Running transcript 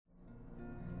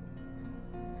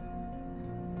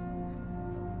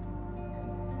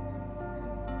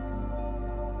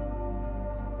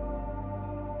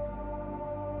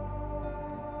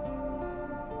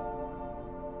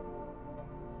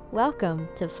Welcome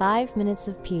to 5 Minutes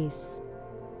of Peace,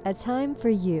 a time for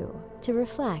you to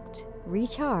reflect,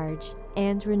 recharge,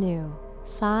 and renew.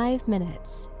 5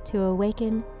 minutes to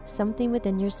awaken something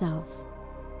within yourself.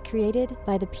 Created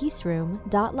by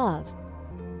thepeaceroom.love.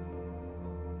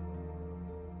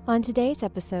 On today's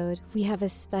episode, we have a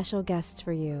special guest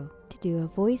for you to do a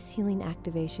voice healing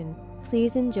activation.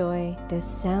 Please enjoy this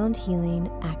sound healing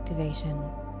activation.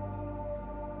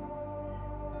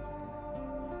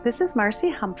 This is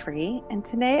Marcy Humphrey, and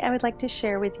today I would like to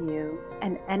share with you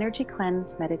an energy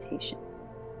cleanse meditation.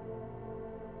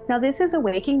 Now, this is a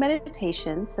waking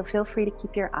meditation, so feel free to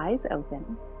keep your eyes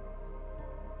open.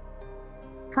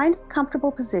 Find a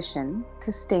comfortable position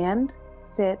to stand,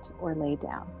 sit, or lay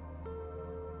down.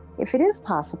 If it is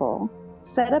possible,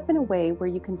 set up in a way where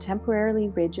you can temporarily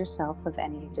rid yourself of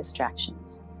any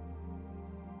distractions.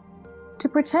 To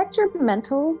protect your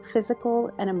mental, physical,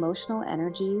 and emotional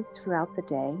energy throughout the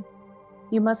day,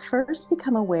 you must first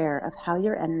become aware of how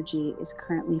your energy is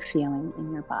currently feeling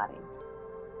in your body.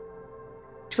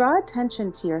 Draw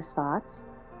attention to your thoughts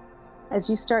as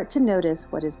you start to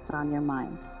notice what is on your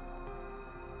mind.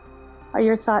 Are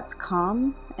your thoughts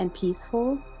calm and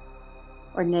peaceful,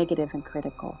 or negative and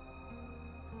critical?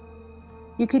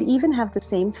 You could even have the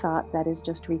same thought that is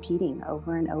just repeating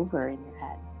over and over in your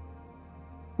head.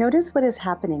 Notice what is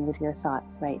happening with your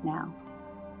thoughts right now.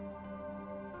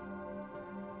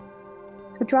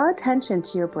 So draw attention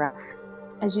to your breath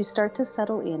as you start to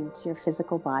settle into your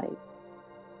physical body.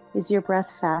 Is your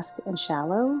breath fast and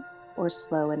shallow or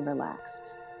slow and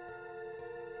relaxed?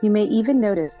 You may even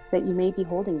notice that you may be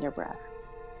holding your breath.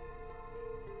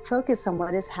 Focus on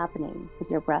what is happening with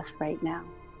your breath right now.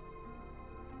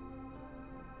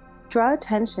 Draw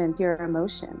attention to your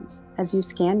emotions as you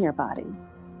scan your body,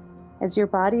 as your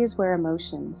body is where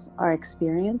emotions are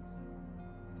experienced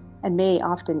and may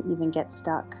often even get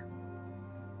stuck.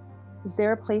 Is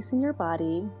there a place in your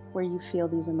body where you feel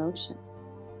these emotions?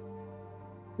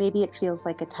 Maybe it feels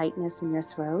like a tightness in your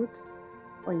throat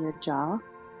or your jaw,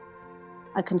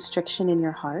 a constriction in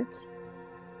your heart,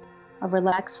 a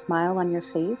relaxed smile on your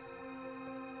face,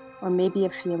 or maybe a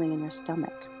feeling in your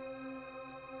stomach.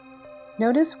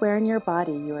 Notice where in your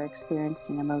body you are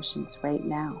experiencing emotions right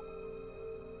now.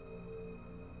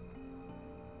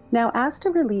 Now ask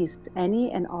to release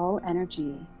any and all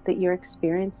energy that you're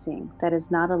experiencing that is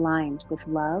not aligned with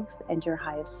love and your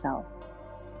highest self.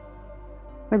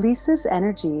 Release this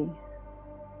energy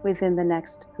within the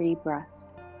next 3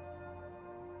 breaths.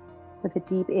 With a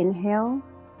deep inhale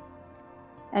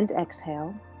and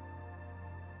exhale.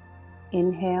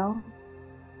 Inhale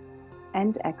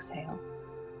and exhale.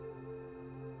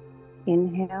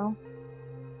 Inhale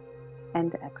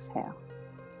and exhale.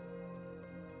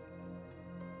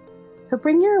 So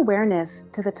bring your awareness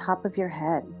to the top of your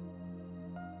head,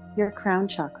 your crown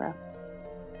chakra.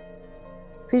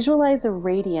 Visualize a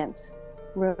radiant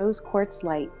rose quartz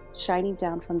light shining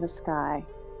down from the sky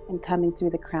and coming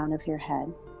through the crown of your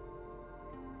head.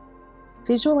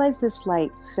 Visualize this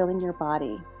light filling your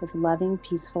body with loving,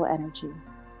 peaceful energy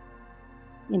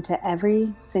into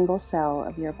every single cell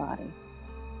of your body.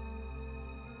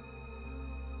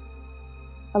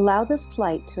 Allow this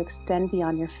light to extend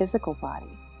beyond your physical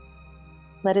body.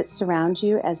 Let it surround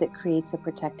you as it creates a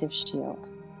protective shield.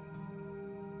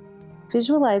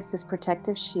 Visualize this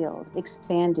protective shield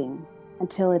expanding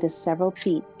until it is several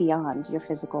feet beyond your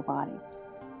physical body.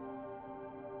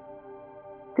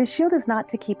 This shield is not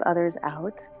to keep others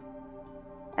out,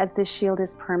 as this shield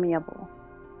is permeable.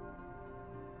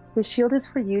 This shield is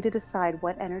for you to decide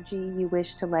what energy you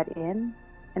wish to let in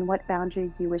and what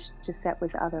boundaries you wish to set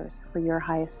with others for your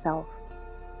highest self.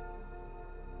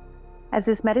 As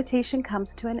this meditation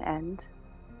comes to an end,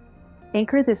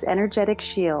 anchor this energetic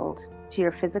shield to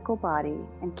your physical body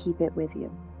and keep it with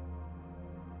you.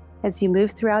 As you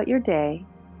move throughout your day,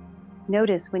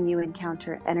 notice when you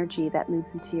encounter energy that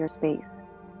moves into your space.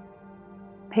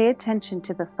 Pay attention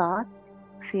to the thoughts,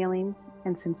 feelings,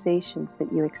 and sensations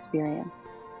that you experience.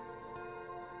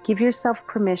 Give yourself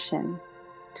permission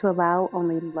to allow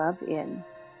only love in,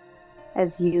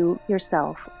 as you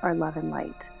yourself are love and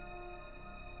light.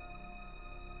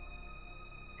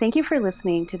 Thank you for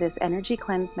listening to this Energy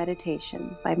Cleanse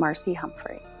meditation by Marcy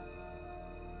Humphrey.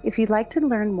 If you'd like to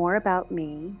learn more about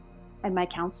me and my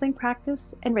counseling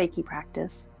practice and Reiki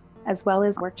practice, as well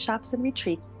as workshops and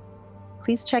retreats,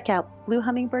 please check out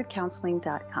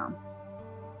bluehummingbird.counseling.com.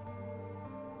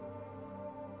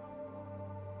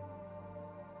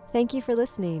 Thank you for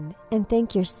listening, and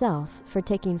thank yourself for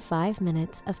taking 5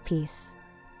 minutes of peace.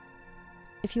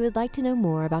 If you would like to know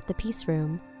more about the Peace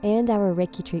Room and our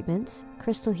Reiki treatments,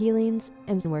 crystal healings,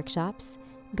 and workshops,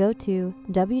 go to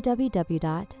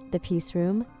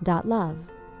www.thepeaceroom.love.